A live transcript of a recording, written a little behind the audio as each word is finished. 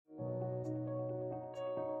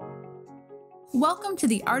Welcome to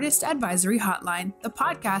the Artist Advisory Hotline, the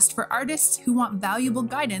podcast for artists who want valuable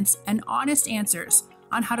guidance and honest answers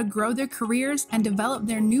on how to grow their careers and develop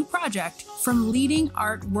their new project from leading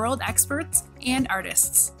art world experts and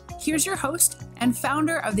artists. Here's your host and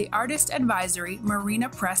founder of the Artist Advisory, Marina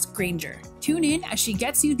Granger. Tune in as she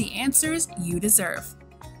gets you the answers you deserve.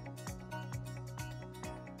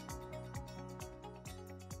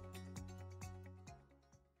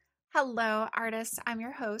 Hello, artists. I'm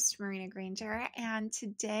your host, Marina Granger, and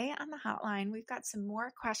today on the hotline, we've got some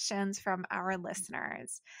more questions from our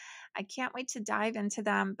listeners. I can't wait to dive into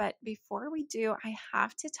them, but before we do, I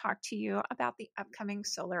have to talk to you about the upcoming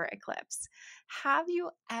solar eclipse. Have you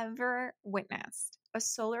ever witnessed a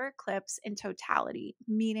solar eclipse in totality,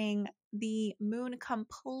 meaning the moon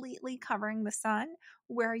completely covering the sun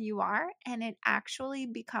where you are and it actually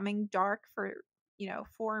becoming dark for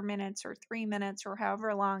 4 minutes or 3 minutes or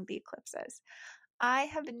however long the eclipse is? I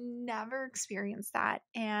have never experienced that.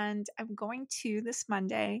 And I'm going to this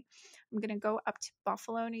Monday. I'm going to go up to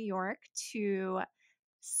Buffalo, New York to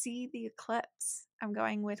see the eclipse. I'm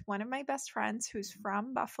going with one of my best friends who's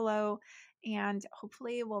from Buffalo, and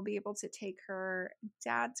hopefully we'll be able to take her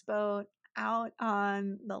dad's boat out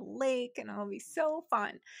on the lake, and it'll be so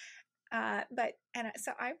fun.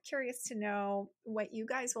 So I'm curious to know what you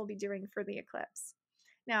guys will be doing for the eclipse.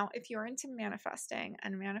 Now, if you're into manifesting,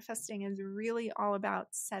 and manifesting is really all about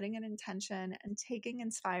setting an intention and taking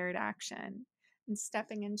inspired action and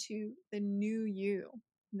stepping into the new you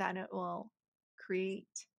that it will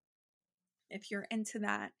create. If you're into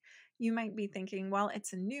that, you might be thinking, well,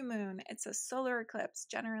 it's a new moon, it's a solar eclipse.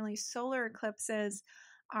 Generally, solar eclipses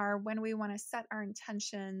are when we want to set our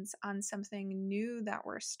intentions on something new that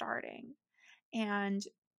we're starting. And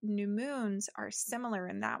new moons are similar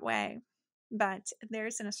in that way. But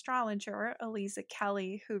there's an astrologer, Elisa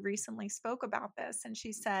Kelly, who recently spoke about this. And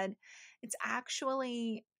she said it's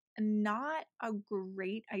actually not a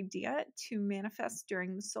great idea to manifest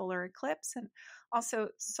during the solar eclipse. And also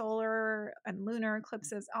solar and lunar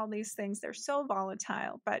eclipses, all these things, they're so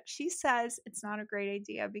volatile. But she says it's not a great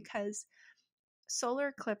idea because solar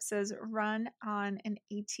eclipses run on an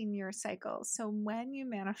 18-year cycle. So when you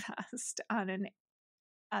manifest on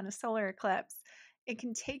a solar eclipse, it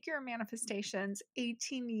can take your manifestations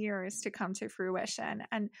 18 years to come to fruition.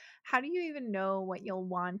 And how do you even know what you'll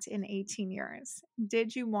want in 18 years?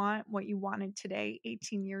 Did you want what you wanted today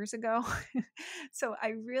 18 years ago? So I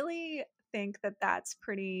really think that that's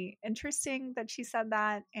pretty interesting that she said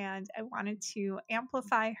that. And I wanted to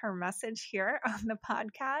amplify her message here on the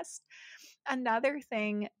podcast. Another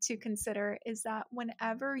thing to consider is that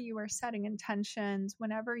whenever you are setting intentions,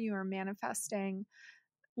 whenever you are manifesting,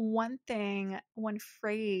 one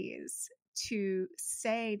phrase to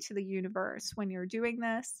say to the universe when you're doing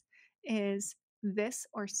this is this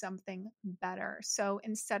or something better. So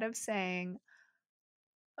instead of saying,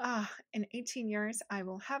 in 18 years, I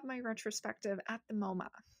will have my retrospective at the MoMA,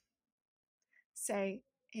 say,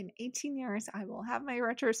 in 18 years, I will have my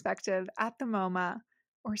retrospective at the MoMA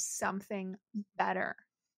or something better,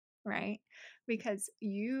 right? Because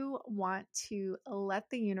you want to let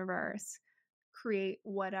the universe create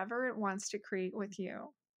whatever it wants to create with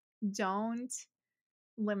you. Don't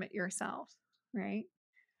limit yourself, right?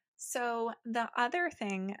 So the other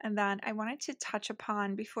thing that I wanted to touch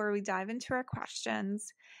upon before we dive into our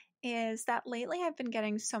questions is that lately I've been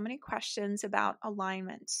getting so many questions about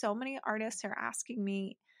alignment. So many artists are asking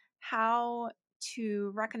me how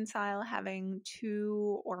to reconcile having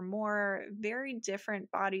two or more very different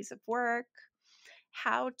bodies of work,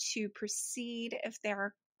 how to proceed if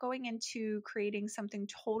they're going into creating something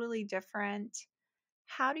totally different.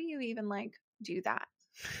 How do you even do that?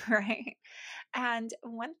 Right? And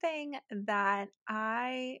one thing that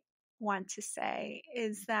I want to say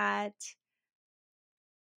is that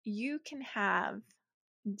you can have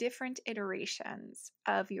different iterations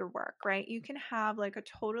of your work, right? You can have a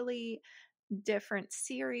totally different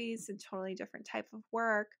series, a totally different type of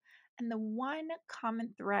work. And the one common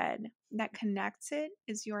thread that connects it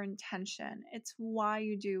is your intention. It's why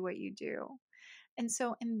you do what you do. And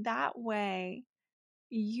so in that way,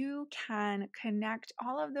 you can connect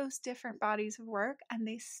all of those different bodies of work and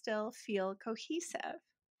they still feel cohesive.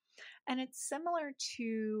 And it's similar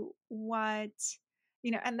to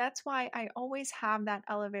and that's why I always have that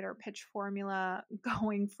elevator pitch formula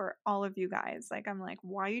going for all of you guys. I'm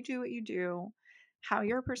why you do what you do, how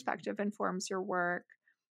your perspective informs your work,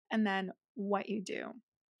 and then what you do.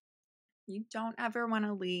 You don't ever want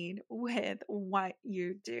to lead with what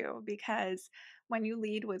you do, because when you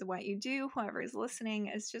lead with what you do, whoever is listening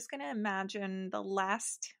is just going to imagine the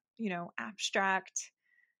last, abstract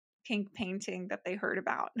pink painting that they heard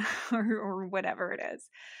about or whatever it is.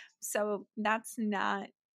 So that's not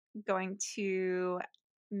going to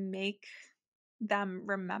make them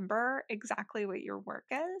remember exactly what your work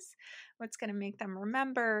is. What's going to make them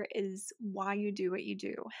remember is why you do what you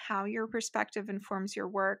do. How your perspective informs your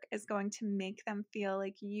work is going to make them feel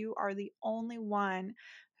like you are the only one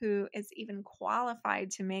who is even qualified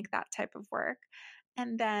to make that type of work.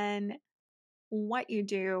 And then what you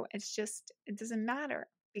do, it doesn't matter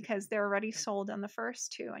because they're already sold on the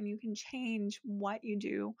first two, and you can change what you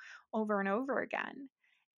do over and over again.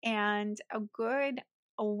 And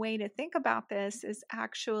a way to think about this is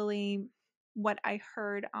actually what I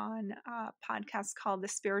heard on a podcast called The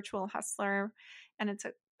Spiritual Hustler. And it's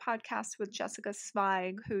a podcast with Jessica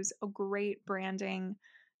Zweig, who's a great branding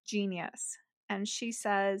genius. And she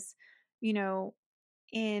says,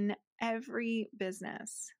 in every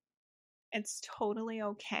business, it's totally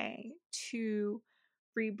okay to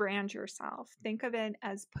rebrand yourself. Think of it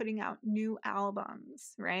as putting out new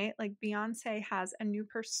albums, right? Like Beyonce has a new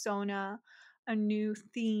persona, a new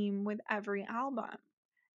theme with every album.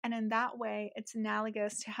 And in that way, it's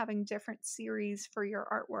analogous to having different series for your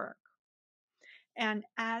artwork. And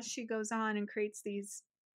as she goes on and creates these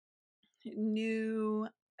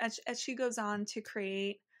as she goes on to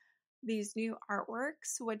create these new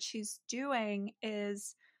artworks, what she's doing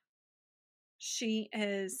is she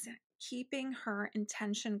is keeping her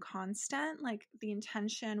intention constant. Like the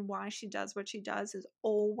intention, why she does what she does, is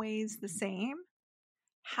always the same.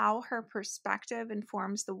 How her perspective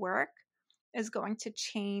informs the work is going to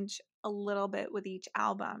change a little bit with each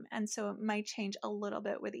album. And so it might change a little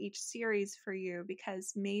bit with each series for you,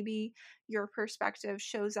 because maybe your perspective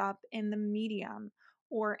shows up in the medium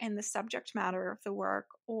or in the subject matter of the work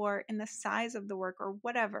or in the size of the work or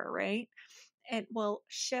whatever, right? It will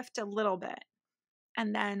shift a little bit.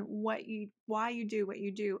 And then why you do what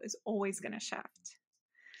you do is always going to shift.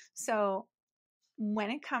 So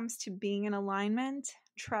when it comes to being in alignment,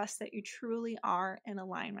 trust that you truly are in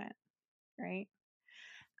alignment, right?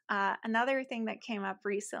 Another thing that came up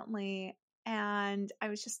recently, and I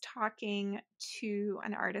was just talking to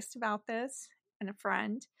an artist about this and a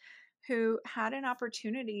friend who had an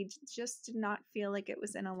opportunity, just did not feel like it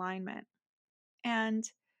was in alignment. And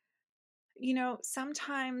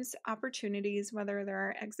sometimes opportunities, whether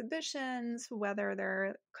they're exhibitions, whether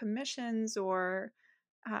they're commissions or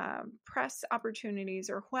press opportunities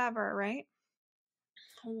or whoever, right?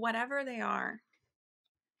 Whatever they are,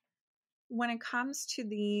 when it comes to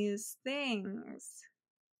these things,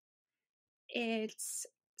 it's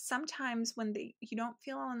sometimes when you don't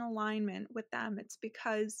feel in alignment with them, it's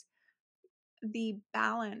because the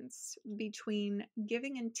balance between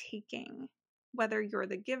giving and taking, whether you're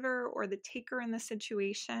the giver or the taker in the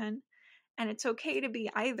situation, and it's okay to be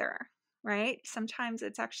either, right? Sometimes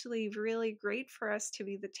it's actually really great for us to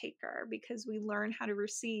be the taker because we learn how to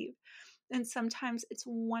receive. And sometimes it's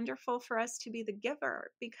wonderful for us to be the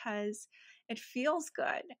giver because it feels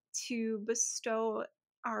good to bestow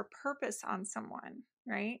our purpose on someone,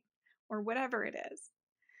 right? Or whatever it is.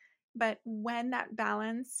 But when that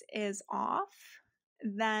balance is off,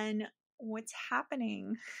 then what's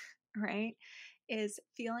happening, right, is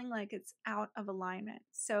feeling like it's out of alignment.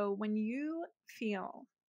 So when you feel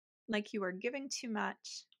like you are giving too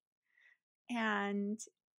much, and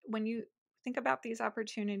when you think about these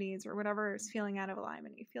opportunities or whatever is feeling out of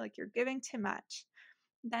alignment, you feel like you're giving too much,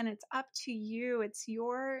 then it's up to you. It's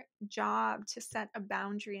your job to set a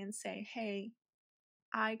boundary and say, hey,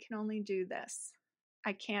 I can only do this.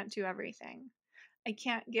 I can't do everything. I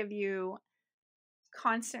can't give you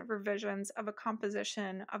constant revisions of a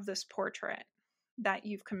composition of this portrait that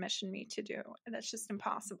you've commissioned me to do. That's just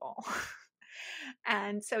impossible.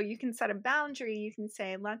 And so you can set a boundary. You can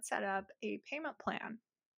say, let's set up a payment plan.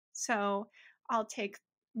 So I'll take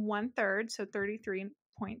 1/3, so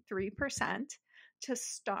 33.3% to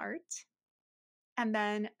start. And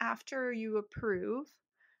then after you approve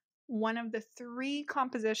one of the 3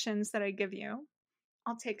 compositions that I give you,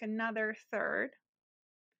 I'll take another third.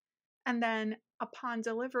 And then upon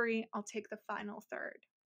delivery, I'll take the final third,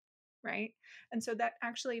 right? And so that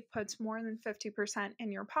actually puts more than 50%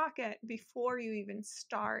 in your pocket before you even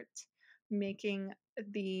start making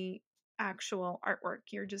the actual artwork.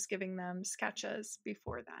 You're just giving them sketches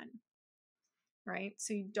before then, right?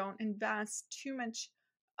 So you don't invest too much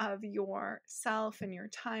of yourself and your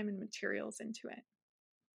time and materials into it.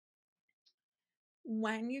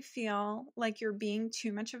 When you feel like you're being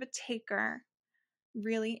too much of a taker,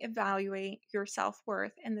 really evaluate your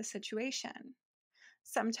self-worth in the situation.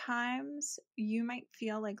 Sometimes you might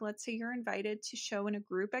feel like, let's say you're invited to show in a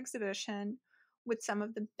group exhibition with some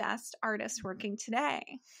of the best artists working today,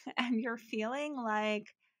 and you're feeling like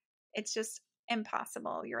it's just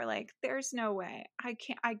impossible. You're like, there's no way. I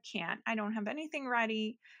don't have anything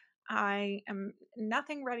ready. I am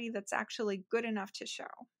nothing ready that's actually good enough to show.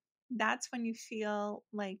 That's when you feel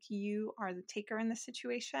like you are the taker in the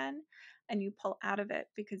situation and you pull out of it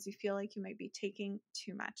because you feel like you might be taking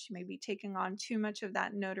too much. You may be taking on too much of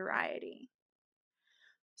that notoriety.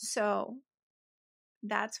 So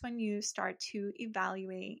that's when you start to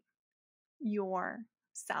evaluate your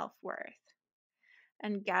self-worth.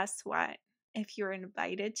 And guess what? If you're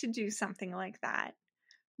invited to do something like that,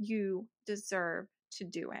 you deserve to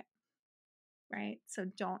do it, right? So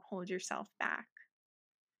don't hold yourself back.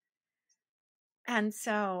 And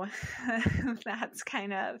so that's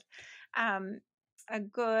kind of a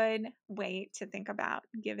good way to think about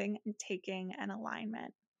giving and taking an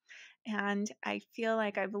alignment. And I feel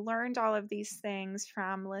like I've learned all of these things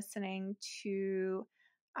from listening to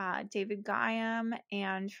David Guyam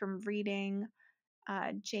and from reading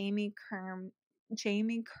Jamie Kern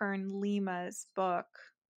Lima's book,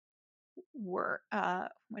 what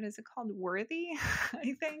is it called? Worthy,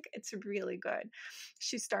 I think. It's really good.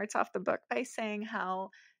 She starts off the book by saying how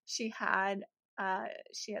she had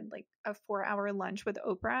like a 4-hour lunch with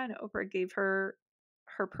Oprah, and Oprah gave her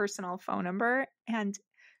her personal phone number, and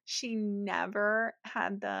she never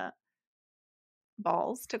had the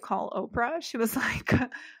balls to call Oprah. She was like,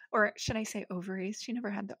 or should I say ovaries? She never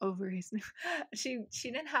had the ovaries. she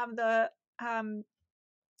didn't have the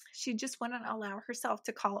she just wouldn't allow herself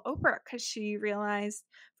to call Oprah because she realized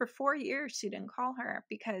for 4 years she didn't call her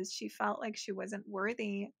because she felt like she wasn't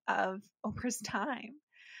worthy of Oprah's time,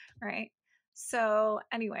 right? So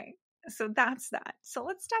anyway, so that's that. So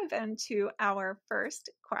let's dive into our first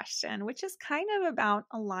question, which is kind of about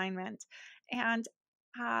alignment. And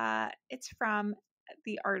it's from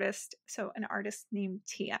the artist, so an artist named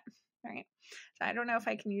Tia, right? So I don't know if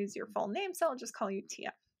I can use your full name, so I'll just call you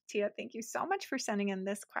Tia. Tia, thank you so much for sending in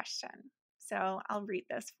this question. So I'll read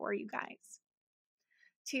this for you guys.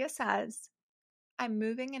 Tia says, I'm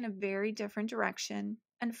moving in a very different direction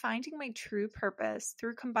and finding my true purpose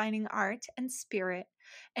through combining art and spirit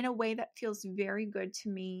in a way that feels very good to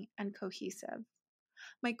me and cohesive.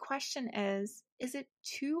 My question is it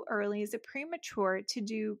too early? Is it premature to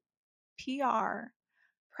do PR,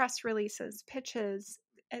 press releases, pitches,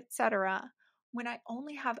 etc., when I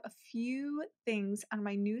only have a few things on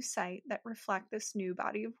my new site that reflect this new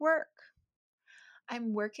body of work?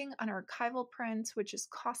 I'm working on archival prints, which is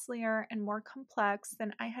costlier and more complex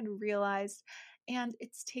than I had realized, and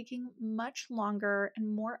it's taking much longer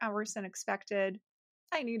and more hours than expected.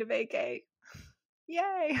 I need a vacay.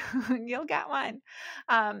 Yay, you'll get one.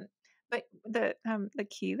 But the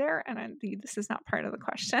key there, and this is not part of the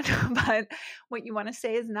question, but what you want to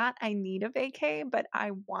say is not I need a vacay, but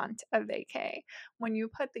I want a vacay. When you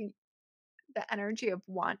put the energy of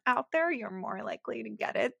want out there, you're more likely to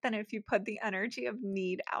get it than if you put the energy of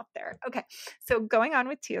need out there. Okay, so going on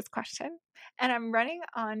with Tia's question, and I'm running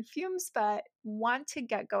on fumes, but want to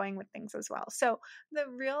get going with things as well. So the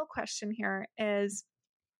real question here is,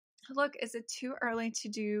 look, is it too early to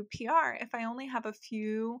do PR if I only have a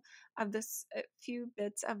few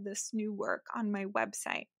bits of this new work on my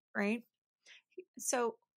website, right?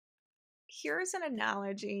 So here's an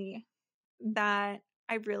analogy that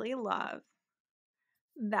I really love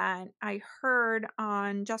that I heard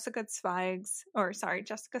on Jessica Zweig's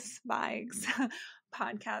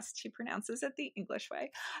podcast. She pronounces it the English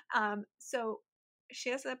way. So she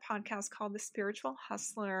has a podcast called The Spiritual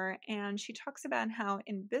Hustler, and she talks about how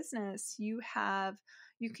in business you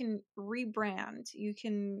can rebrand. You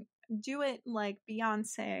can do it like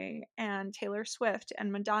Beyonce and Taylor Swift and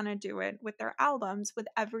Madonna do it with their albums. With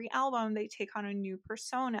every album, they take on a new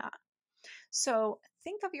persona. So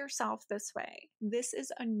think of yourself this way. This is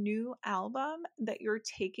a new album that you're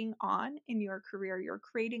taking on in your career. You're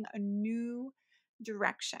creating a new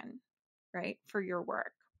direction, right, for your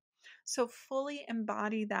work. So fully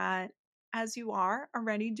embody that as you are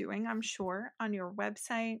already doing, I'm sure, on your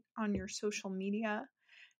website, on your social media.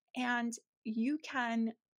 And you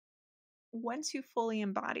can, once you fully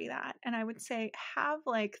embody that, and I would say have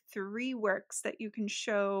like 3 works that you can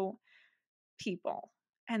show people.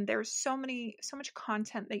 And there's so much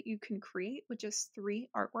content that you can create with just 3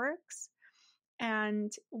 artworks.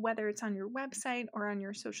 And whether it's on your website or on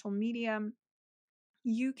your social media,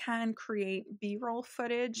 you can create B-roll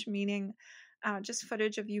footage, meaning just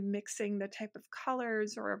footage of you mixing the type of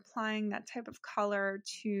colors or applying that type of color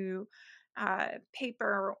to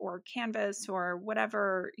paper or canvas or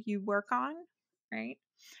whatever you work on, right?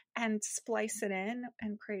 And splice it in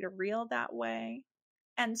and create a reel that way.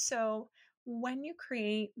 And so when you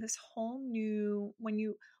create this when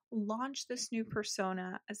you launch this new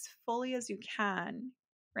persona as fully as you can,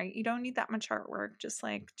 right? You don't need that much artwork, just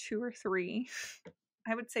like 2 or 3.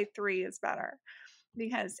 I would say 3 is better,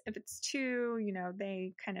 because if it's 2,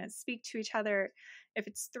 they kind of speak to each other. If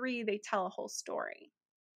it's 3, they tell a whole story,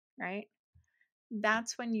 right?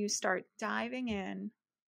 That's when you start diving in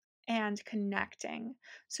and connecting.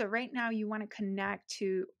 So right now you want to connect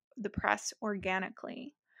to the press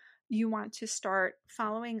organically. You want to start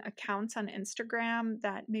following accounts on Instagram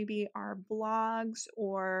that maybe are blogs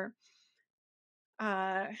or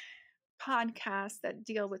podcasts that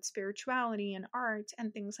deal with spirituality and art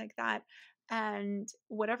and things like that, and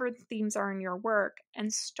whatever the themes are in your work,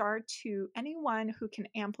 and start to anyone who can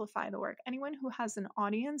amplify the work, anyone who has an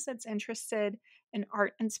audience that's interested in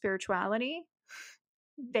art and spirituality,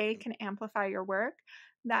 they can amplify your work.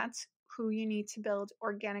 That's who you need to build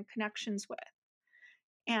organic connections with.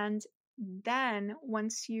 And then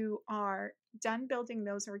once you are done building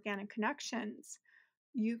those organic connections,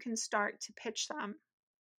 you can start to pitch them.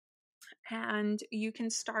 And you can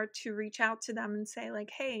start to reach out to them and say,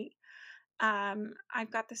 like, hey,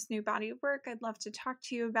 I've got this new body of work. I'd love to talk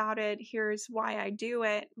to you about it. Here's why I do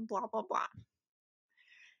it, blah, blah, blah.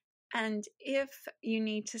 And if you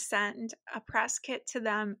need to send a press kit to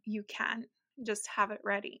them, you can just have it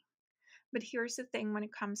ready. But here's the thing when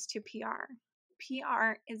it comes to PR.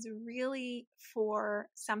 PR is really for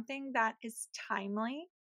something that is timely.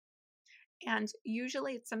 And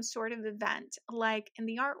usually it's some sort of event. Like in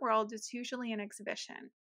the art world, it's usually an exhibition.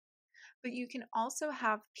 But you can also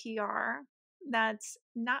have PR that's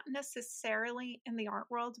not necessarily in the art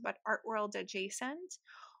world, but art world adjacent,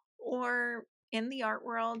 or in the art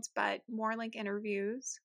world, but more like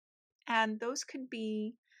interviews. And those could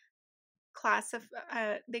be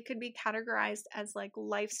they could be categorized as like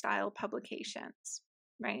lifestyle publications,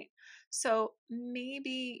 right? So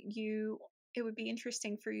maybe it would be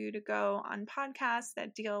interesting for you to go on podcasts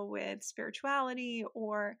that deal with spirituality,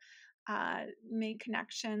 or make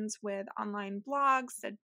connections with online blogs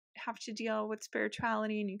that have to deal with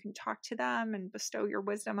spirituality, and you can talk to them and bestow your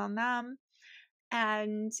wisdom on them,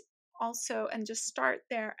 and just start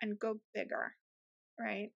there and go bigger,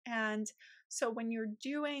 right? And so when you're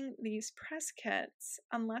doing these press kits,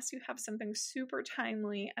 unless you have something super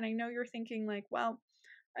timely, and I know you're thinking like, well,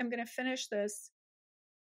 I'm going to finish this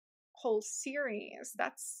whole series.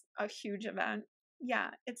 That's a huge event. Yeah,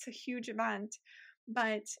 it's a huge event,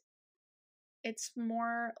 but it's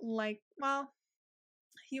more like, well,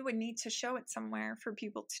 you would need to show it somewhere for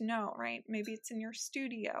people to know, right? Maybe it's in your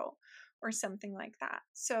studio or something like that.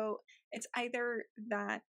 So it's either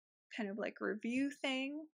that kind of like review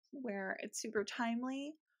thing where it's super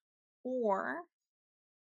timely, or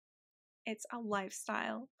it's a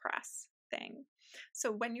lifestyle press thing.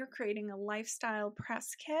 So when you're creating a lifestyle press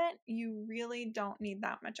kit, you really don't need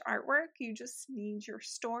that much artwork. You just need your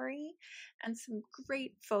story and some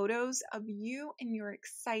great photos of you in your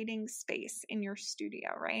exciting space in your studio,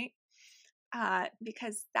 right?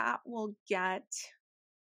 Because that will get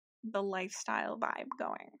the lifestyle vibe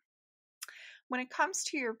going. When it comes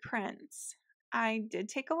to your prints, I did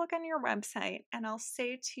take a look on your website, and I'll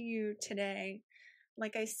say to you today,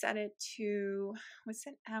 like I said it to, was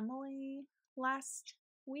it Emily last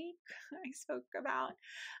week I spoke about,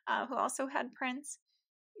 who also had prints?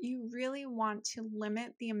 You really want to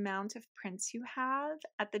limit the amount of prints you have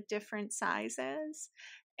at the different sizes,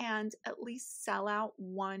 and at least sell out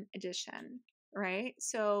one edition, right?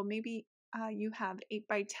 So maybe you have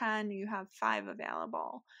 8x10, you have 5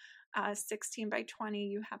 available. 16x20,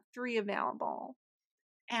 you have 3 available.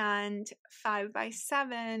 And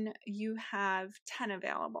 5x7, you have 10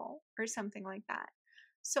 available, or something like that.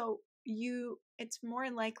 So it's more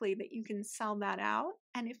likely that you can sell that out.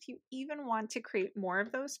 And if you even want to create more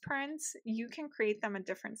of those prints, you can create them at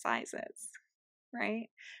different sizes, right?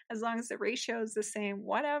 As long as the ratio is the same,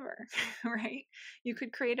 whatever, right? You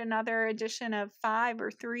could create another edition of 5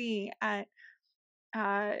 or 3 at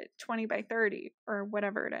 20x30 or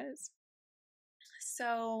whatever it is.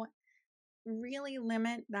 So really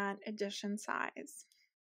limit that edition size,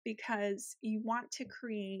 because you want to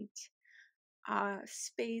create a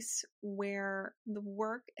space where the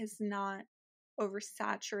work is not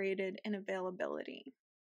oversaturated in availability,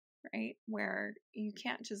 right? Where you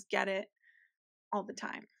can't just get it all the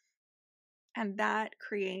time. And that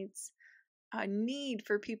creates a need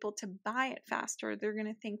for people to buy it faster. They're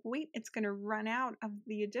going to think, wait, it's going to run out,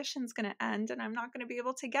 the edition's going to end, and I'm not going to be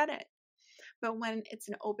able to get it. But when it's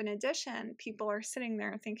an open edition, people are sitting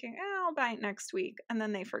there thinking, I'll buy it next week, and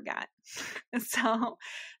then they forget. So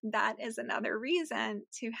that is another reason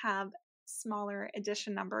to have smaller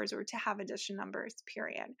edition numbers or to have edition numbers,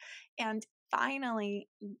 period. And finally,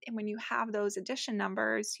 when you have those edition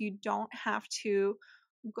numbers, you don't have to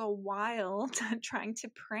go wild trying to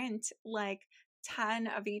print like 10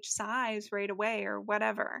 of each size right away or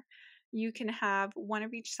whatever. You can have one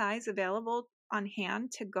of each size available on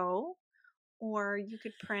hand to go, or you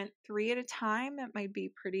could print 3 at a time. It might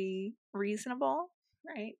be pretty reasonable,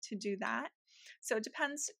 right, to do that. So it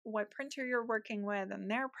depends what printer you're working with and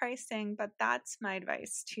their pricing, but that's my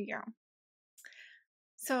advice to you.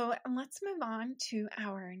 So let's move on to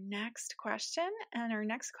our next question. And our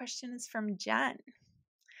next question is from Jen.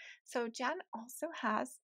 So Jen also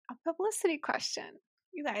has a publicity question.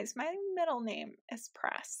 You guys, my middle name is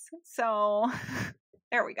Press. So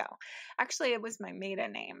there we go. Actually, it was my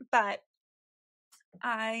maiden name, but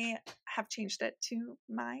I have changed it to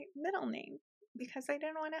my middle name because I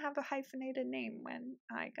didn't want to have a hyphenated name when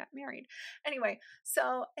I got married. Anyway,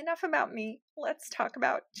 so enough about me. Let's talk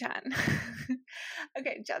about Jen.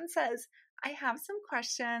 Okay, Jen says, I have some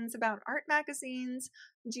questions about art magazines.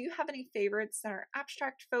 Do you have any favorites that are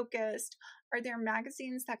abstract focused? Are there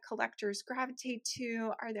magazines that collectors gravitate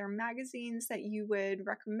to? Are there magazines that you would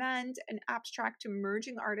recommend an abstract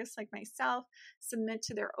emerging artist like myself submit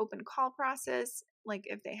to their open call process, like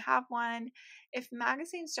if they have one? If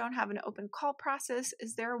magazines don't have an open call process,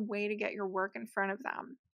 is there a way to get your work in front of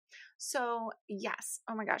them? So yes,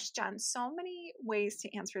 oh my gosh, Jen, so many ways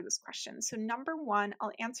to answer this question. So number one,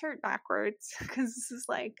 I'll answer it backwards because this is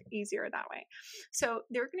like easier that way. So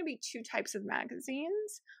there are going to be 2 types of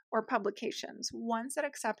magazines or publications, ones that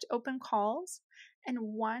accept open calls and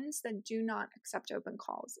ones that do not accept open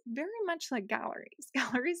calls, very much like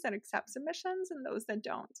galleries that accept submissions and those that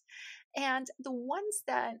don't. And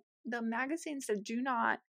the magazines that do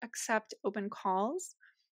not accept open calls,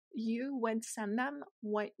 you would send them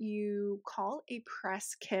what you call a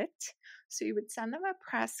press kit. So you would send them a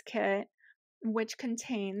press kit, which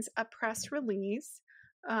contains a press release,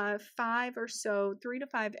 3 to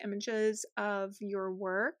 5 images of your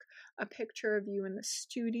work, a picture of you in the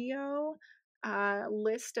studio, a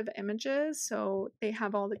list of images. So they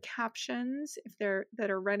have all the captions that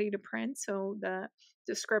are ready to print. So the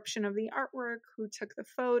description of the artwork, who took the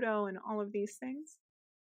photo, and all of these things.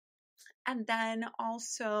 And then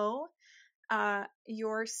also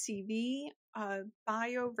your CV,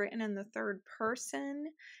 bio written in the third person,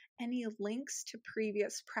 any links to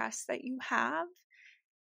previous press that you have.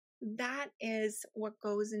 That is what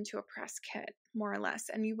goes into a press kit, more or less.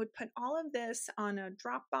 And you would put all of this on a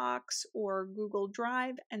Dropbox or Google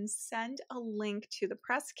Drive and send a link to the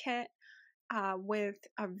press kit with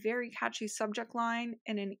a very catchy subject line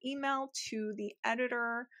in an email to the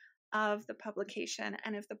editor of the publication.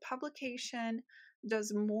 And if the publication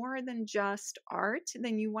does more than just art,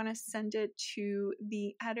 then you want to send it to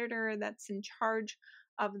the editor that's in charge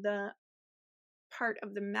of the part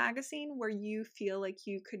of the magazine where you feel like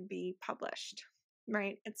you could be published,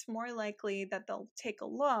 right? It's more likely that they'll take a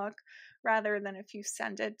look rather than if you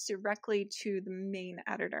send it directly to the main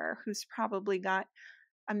editor who's probably got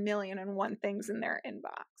 1,000,001 things in their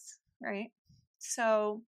inbox, right?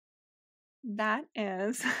 So that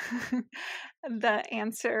is the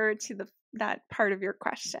answer to that part of your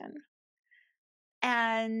question.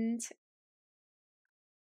 And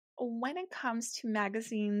when it comes to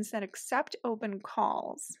magazines that accept open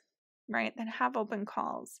calls, right, that have open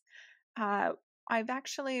calls, I've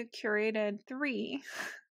actually curated 3,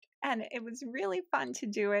 and it was really fun to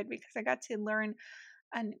do it because I got to learn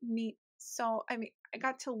and meet I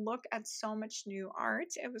got to look at so much new art.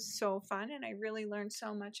 It was so fun, and I really learned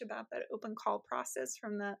so much about that open call process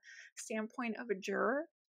from the standpoint of a juror.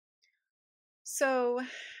 So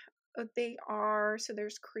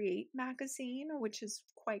there's Create Magazine, which is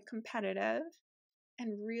quite competitive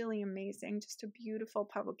and really amazing, just a beautiful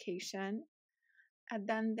publication. And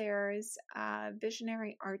then there's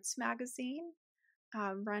Visionary Arts Magazine,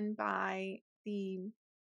 run by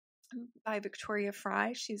Victoria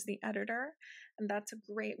Fry. She's the editor, and that's a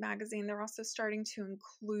great magazine. They're also starting to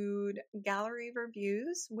include gallery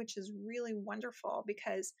reviews, which is really wonderful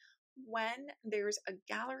because when there's a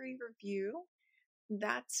gallery review,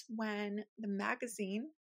 that's when the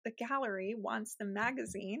gallery wants the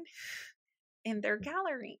magazine in their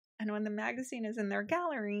gallery. And when the magazine is in their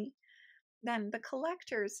gallery, then the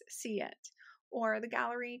collectors see it, or the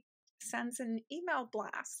gallery sends an email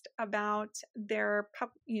blast about their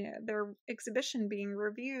exhibition being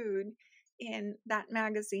reviewed in that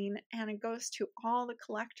magazine, and it goes to all the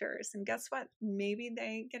collectors. And guess what? Maybe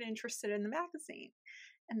they get interested in the magazine,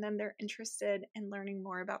 and then they're interested in learning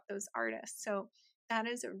more about those artists. So that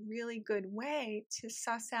is a really good way to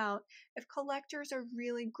suss out if collectors are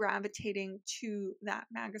really gravitating to that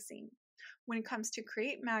magazine. When it comes to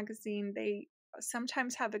Create Magazine, they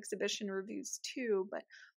sometimes have exhibition reviews too, but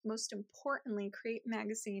most importantly, Create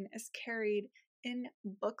Magazine is carried in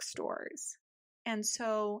bookstores. And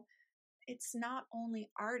so it's not only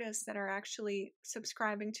artists that are actually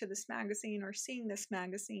subscribing to this magazine or seeing this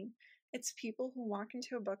magazine, it's people who walk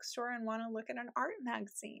into a bookstore and want to look at an art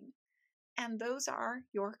magazine. And those are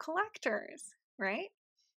your collectors, right?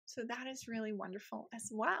 So that is really wonderful as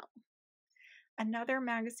well. Another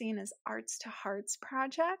magazine is Arts to Hearts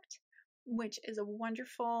Project, which is a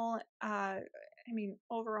wonderful,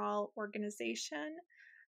 overall organization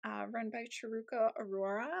run by Chiruka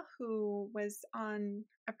Aurora, who was on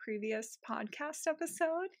a previous podcast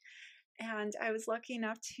episode. And I was lucky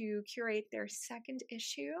enough to curate their second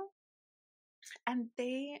issue. And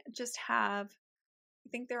they just have, I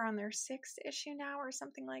think they're on their 6th issue now or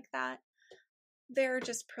something like that. They're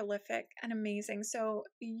just prolific and amazing. So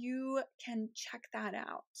you can check that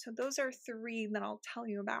out. So those are 3 that I'll tell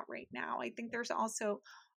you about right now. I think there's also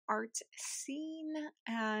Art Scene,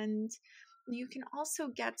 and you can also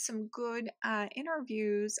get some good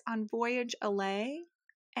interviews on Voyage LA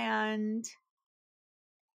and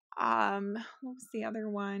what was the other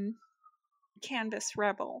one? Canvas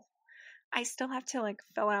Rebel. I still have to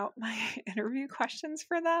fill out my interview questions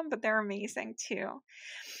for them, but they're amazing too.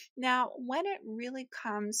 Now, when it really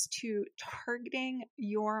comes to targeting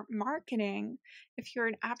your marketing, if you're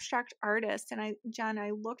an abstract artist, and Jen,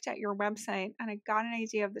 I looked at your website and I got an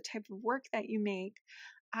idea of the type of work that you make,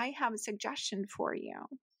 I have a suggestion for you.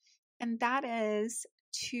 And that is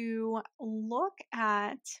to look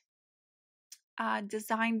at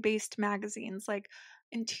design-based magazines like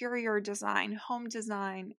Interior Design, Home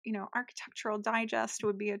Design. Architectural Digest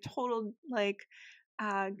would be a total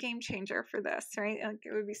game changer for this, right?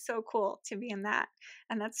 It would be so cool to be in that.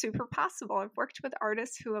 And that's super possible. I've worked with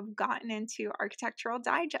artists who have gotten into Architectural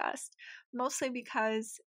Digest, mostly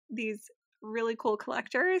because these really cool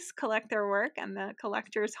collectors collect their work and the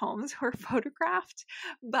collectors' homes were photographed.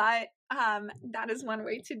 But that is one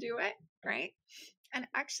way to do it, right? And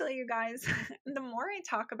actually, you guys, the more I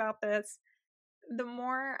talk about this, the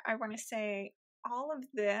more I want to say all of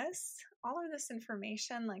this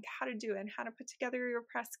information, like how to do it, how to put together your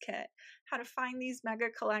press kit, how to find these mega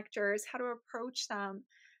collectors, how to approach them,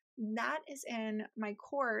 that is in my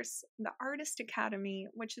course, the Artist Academy,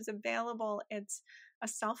 which is available. It's a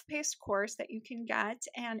self-paced course that you can get.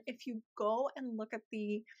 And if you go and look at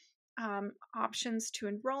the options to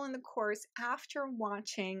enroll in the course after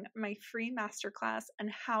watching my free masterclass on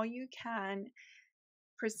how you can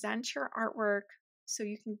present your artwork so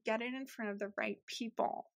you can get it in front of the right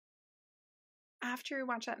people. After you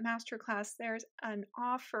watch that masterclass, there's an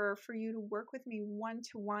offer for you to work with me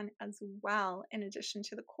one-to-one as well, in addition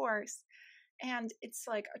to the course. And it's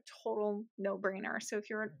like a total no-brainer. So if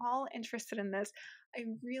you're at all interested in this, I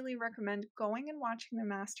really recommend going and watching the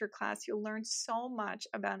masterclass. You'll learn so much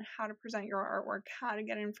about how to present your artwork, how to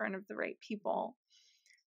get in front of the right people.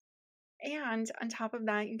 And on top of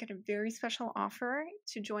that, you get a very special offer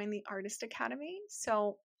to join the Artist Academy.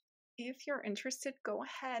 So if you're interested, go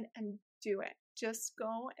ahead and do it. Just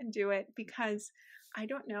go and do it, because I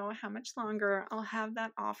don't know how much longer I'll have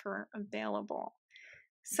that offer available.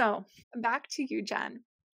 So back to you, Jen.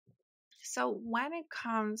 So when it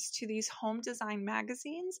comes to these home design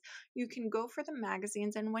magazines, you can go for the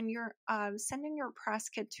magazines. And when you're sending your press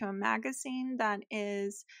kit to a magazine that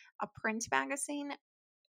is a print magazine,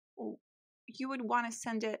 you would want to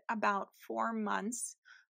send it about 4 months,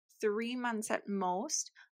 3 months at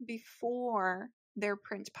most, before their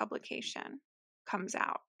print publication comes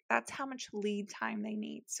out. That's how much lead time they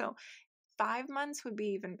need. So 5 months would be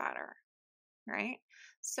even better, right?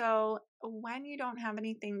 So when you don't have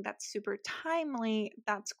anything that's super timely,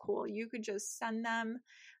 that's cool. You could just send them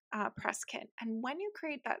a press kit. And when you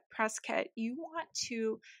create that press kit, you want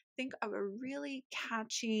to think of a really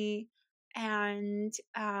catchy and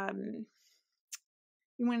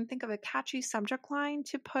you want to think of a catchy subject line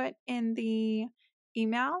to put in the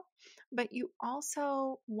email, but you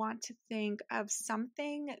also want to think of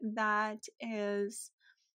something that is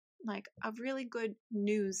like a really good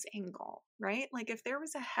news angle, right? Like if there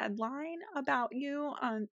was a headline about you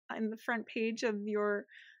on the front page of your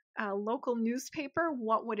local newspaper,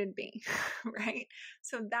 what would it be, right?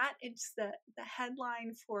 So that is the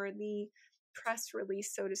headline for the press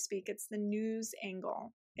release, so to speak. It's the news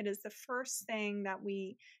angle. It is the first thing that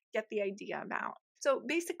we get the idea about. So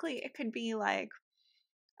basically, it could be like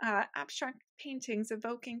abstract paintings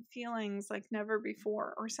evoking feelings like never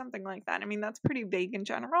before, or something like that. I mean, that's pretty vague in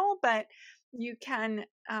general, but You can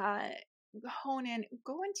hone in,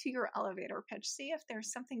 go into your elevator pitch, see if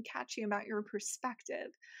there's something catchy about your perspective.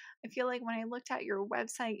 I feel like when I looked at your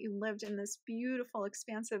website, you lived in this beautiful,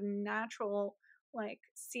 expansive, natural, like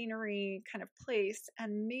scenery kind of place.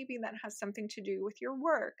 And maybe that has something to do with your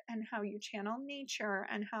work and how you channel nature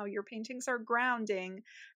and how your paintings are grounding.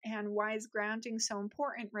 And why is grounding so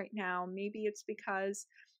important right now? Maybe it's because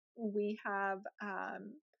we have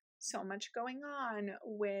so much going on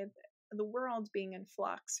with the world being in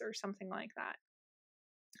flux or something like that.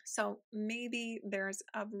 So maybe there's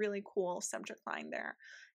a really cool subject line there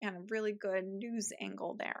and a really good news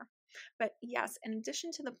angle there. But yes, in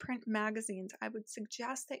addition to the print magazines, I would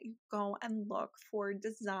suggest that you go and look for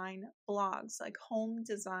design blogs, like home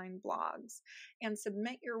design blogs, and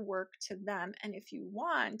submit your work to them. And if you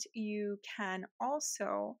want, you can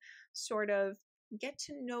also sort of get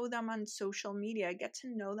to know them on social media, get to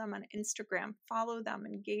know them on Instagram, follow them,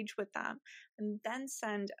 engage with them, and then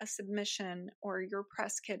send a submission or your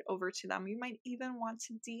press kit over to them. You might even want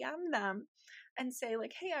to DM them and say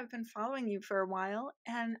like, hey, I've been following you for a while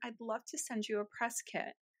and I'd love to send you a press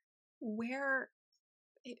kit.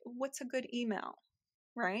 What's a good email,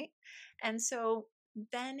 right? And so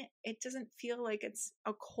then it doesn't feel like it's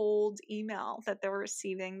a cold email that they're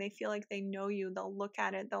receiving. They feel like they know you. They'll look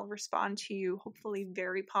at it. They'll respond to you, hopefully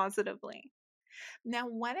very positively. Now,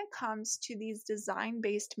 when it comes to these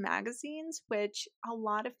design-based magazines, which a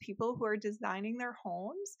lot of people who are designing their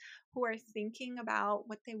homes, who are thinking about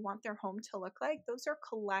what they want their home to look like, those are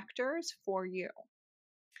collectors for you.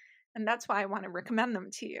 And that's why I want to recommend them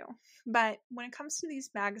to you. But when it comes to these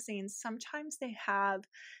magazines, sometimes they have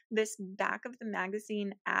this back of the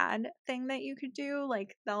magazine ad thing that you could do.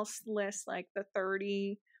 Like they'll list like the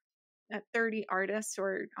 30 artists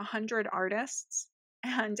or 100 artists,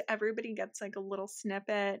 and everybody gets like a little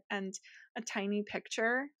snippet and a tiny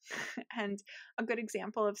picture. And a good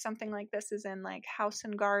example of something like this is in like House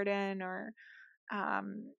and Garden or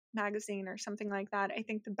magazine or something like that. I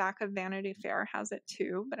think the back of Vanity Fair has it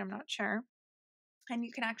too, but I'm not sure. And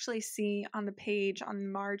you can actually see on the page on the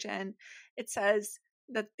margin, it says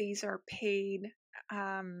that these are paid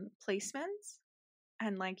placements,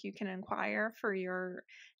 and like you can inquire for your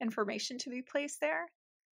information to be placed there.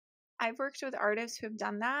 I've worked with artists who have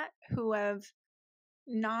done that, who have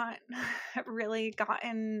not really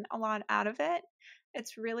gotten a lot out of it.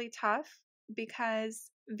 It's really tough because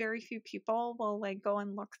very few people will like go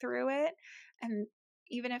and look through it. And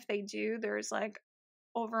even if they do, there's like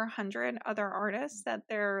over 100 other artists that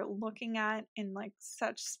they're looking at in like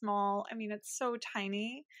such small, I mean, it's so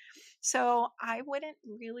tiny. So I wouldn't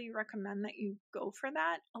really recommend that you go for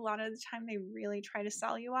that. A lot of the time they really try to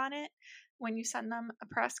sell you on it when you send them a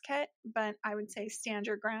press kit, but I would say stand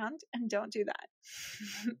your ground and don't do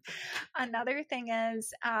that. Another thing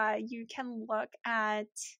is you can look at,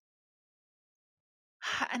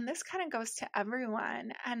 and this kind of goes to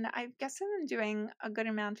everyone, and I guess I've been doing a good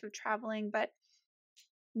amount of traveling, but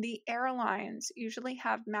the airlines usually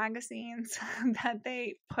have magazines that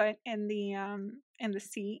they put in the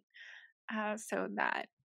seat, so that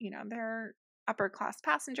their upper class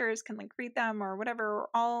passengers can like read them or whatever, or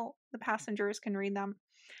all the passengers can read them.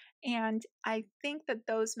 And I think that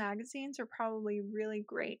those magazines are probably really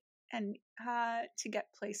great and to get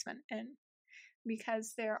placement in,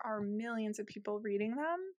 because there are millions of people reading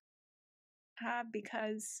them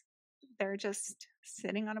because they're just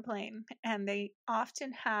sitting on a plane, and they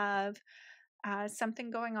often have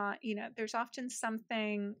something going on. There's often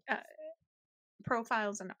something,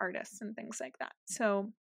 profiles and artists and things like that.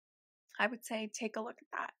 So I would say take a look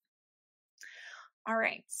at that. All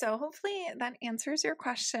right. So hopefully that answers your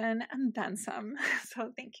question and then some.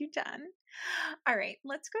 So thank you, Jen. All right.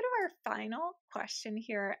 Let's go to our final question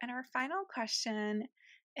here. And our final question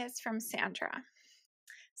is from Sandra.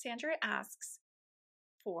 Sandra asks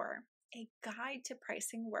for a guide to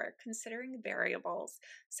pricing work considering variables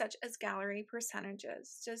such as gallery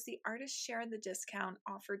percentages. Does the artist share the discount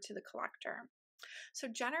offered to the collector? So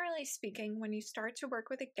generally speaking, when you start to work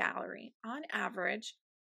with a gallery, on average,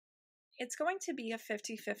 it's going to be a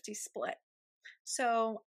 50-50 split.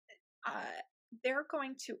 So they're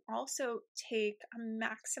going to also take a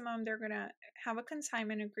maximum, they're going to have a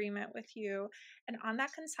consignment agreement with you. And on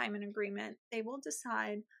that consignment agreement, they will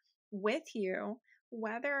decide with you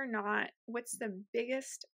whether or not, what's the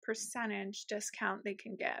biggest percentage discount they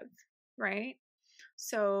can give, right?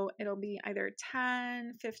 So it'll be either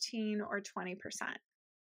 10, 15, or 20%.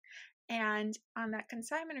 And on that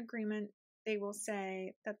consignment agreement, they will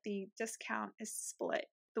say that the discount is split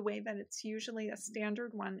the way that it's usually a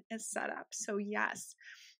standard one is set up. So yes,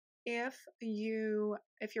 if your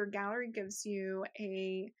gallery gives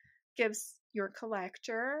gives your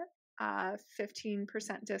collector a 15%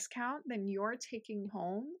 discount, then you're taking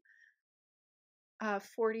home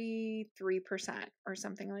 43% or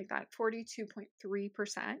something like that,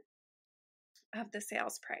 42.3% of the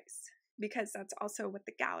sales price, because that's also what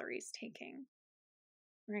the gallery is taking,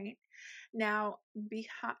 right? Now,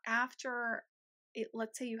 after it,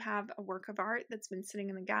 let's say you have a work of art that's been sitting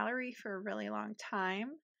in the gallery for a really long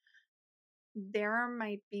time, there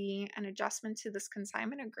might be an adjustment to this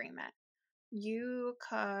consignment agreement. You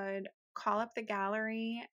could call up the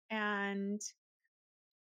gallery and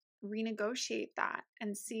renegotiate that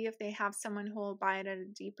and see if they have someone who will buy it at a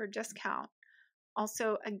deeper discount.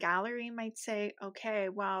 Also, a gallery might say, okay,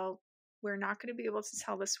 well, we're not going to be able to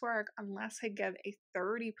sell this work unless I give a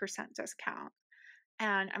 30% discount.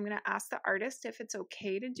 And I'm going to ask the artist if it's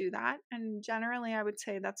okay to do that. And generally, I would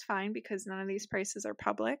say that's fine because none of these prices are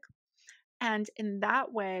public. And in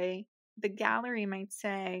that way, the gallery might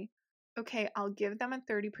say, okay, I'll give them a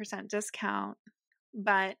 30% discount,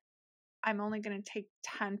 but I'm only going to take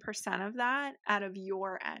 10% of that out of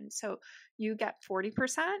your end. So you get 40%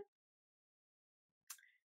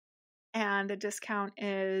 and the discount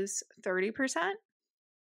is 30%.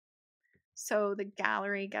 So the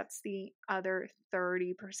gallery gets the other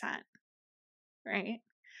 30%, right?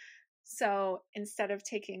 So instead of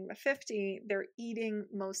taking the 50, they're eating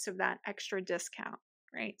most of that extra discount,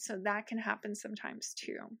 right? So that can happen sometimes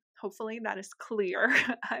too. Hopefully that is clear.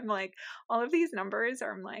 I'm like, all of these numbers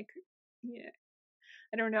are, I'm like, yeah,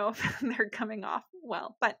 I don't know if they're coming off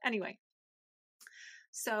well, but anyway.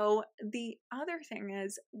 So the other thing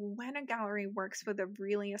is when a gallery works with a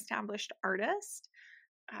really established artist,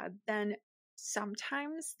 then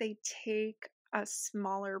sometimes they take a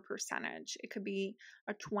smaller percentage. It could be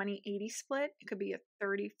a 20-80 split. It could be a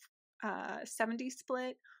 30-70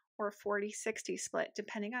 split or a 40-60 split,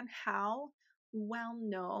 depending on how well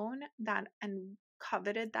known that and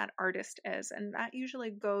coveted that artist is. And that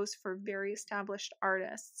usually goes for very established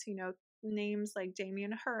artists, names like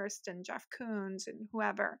Damien Hirst and Jeff Koons and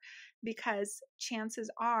whoever, because chances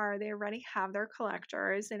are they already have their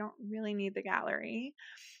collectors. They don't really need the gallery.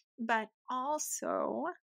 But also,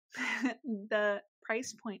 the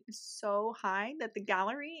price point is so high that the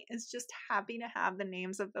gallery is just happy to have the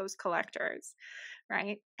names of those collectors,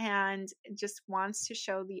 right? And just wants to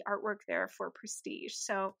show the artwork there for prestige.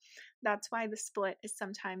 So that's why the split is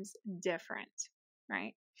sometimes different,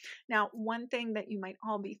 right? Now, one thing that you might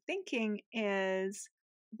all be thinking is,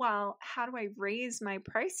 well, how do I raise my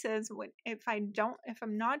prices if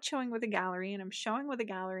I'm not showing with a gallery and I'm showing with a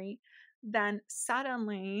gallery, then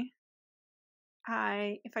suddenly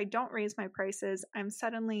if I don't raise my prices, I'm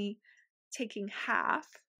suddenly taking half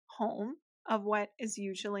home of what is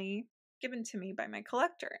usually given to me by my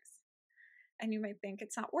collectors. And you might think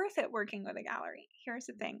it's not worth it working with a gallery. Here's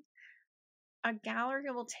the thing. A good gallery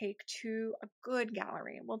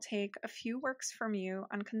will take a few works from you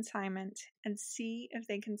on consignment and see if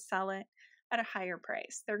they can sell it at a higher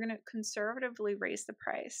price. They're going to conservatively raise the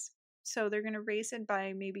price. So they're going to raise it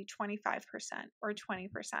by maybe 25% or 20%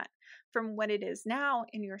 from what it is now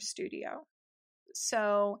in your studio.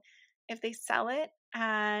 So if they sell it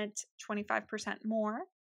at 25% more,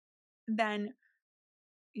 then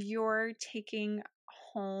you're taking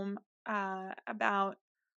home about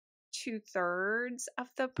 2/3 of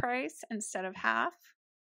the price instead of half,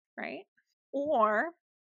 right? Or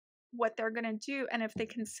what they're going to do, and if they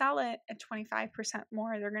can sell it at 25%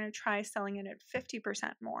 more, they're going to try selling it at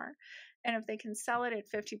 50% more. And if they can sell it at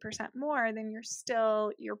 50% more, then your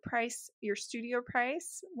studio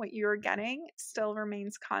price, what you're getting still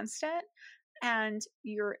remains constant. And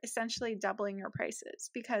you're essentially doubling your prices,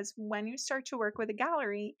 because when you start to work with a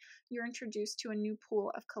gallery, you're introduced to a new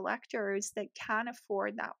pool of collectors that can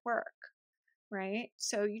afford that work, right?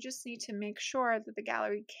 So you just need to make sure that the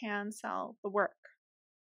gallery can sell the work,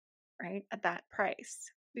 right, at that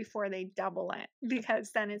price before they double it,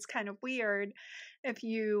 because then it's kind of weird if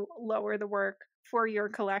you lower the work for your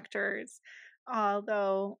collectors.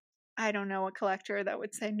 Although I don't know a collector that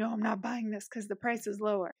would say, no, I'm not buying this because the price is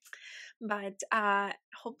lower. But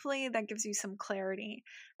hopefully that gives you some clarity.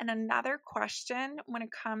 And another question when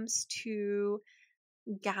it comes to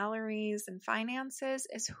galleries and finances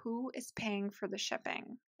is who is paying for the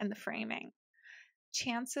shipping and the framing.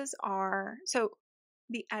 Chances are, so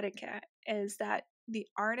the etiquette is that the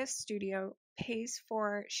artist studio pays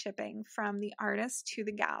for shipping from the artist to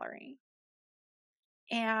the gallery.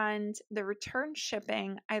 And the return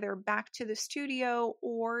shipping either back to the studio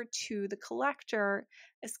or to the collector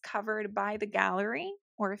is covered by the gallery,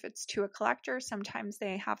 or if it's to a collector, sometimes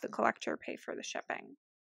they have the collector pay for the shipping.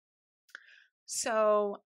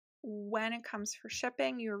 So when it comes for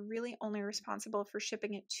shipping, you're really only responsible for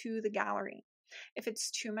shipping it to the gallery. If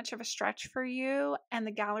it's too much of a stretch for you and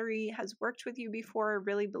the gallery has worked with you before or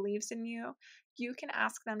really believes in you, you can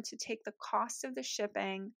ask them to take the cost of the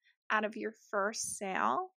shipping out of your first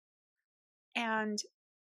sale. And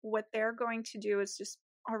what they're going to do is just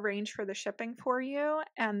arrange for the shipping for you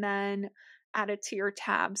and then add it to your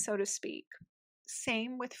tab, so to speak.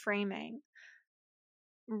 Same with framing.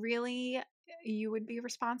 Really, you would be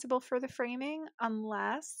responsible for the framing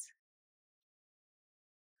unless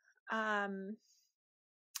and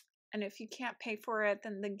if you can't pay for it,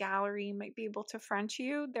 then the gallery might be able to front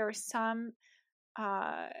you. There are some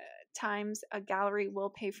times a gallery will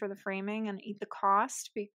pay for the framing and eat the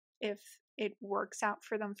cost if it works out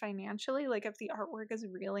for them financially. Like if the artwork is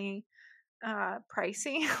really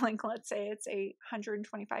pricey, like let's say it's a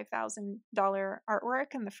 $125,000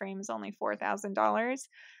 artwork and the frame is only $4,000,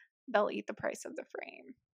 they'll eat the price of the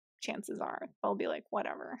frame. Chances are they'll be like,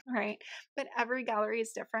 whatever, right? But every gallery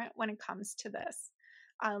is different when it comes to this.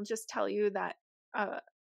 I'll just tell you that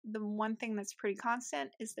the one thing that's pretty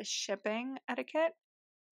constant is the shipping etiquette.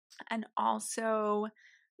 And also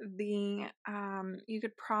you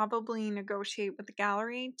could probably negotiate with the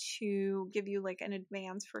gallery to give you like an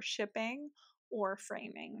advance for shipping or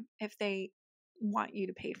framing if they want you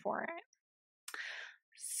to pay for it.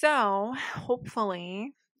 So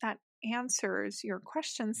hopefully that answers your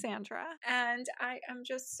question, Sandra. And I am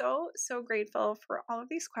just so grateful for all of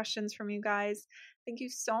these questions from you guys. Thank you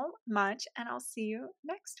so much, and I'll see you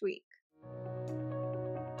next week.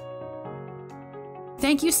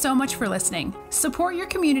 Thank you so much for listening. Support your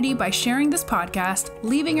community by sharing this podcast,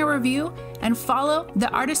 leaving a review, and follow The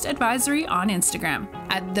Artist Advisory on Instagram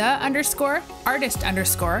at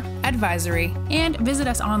 @the_artist_advisory, and visit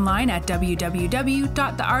us online at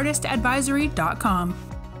www.theartistadvisory.com.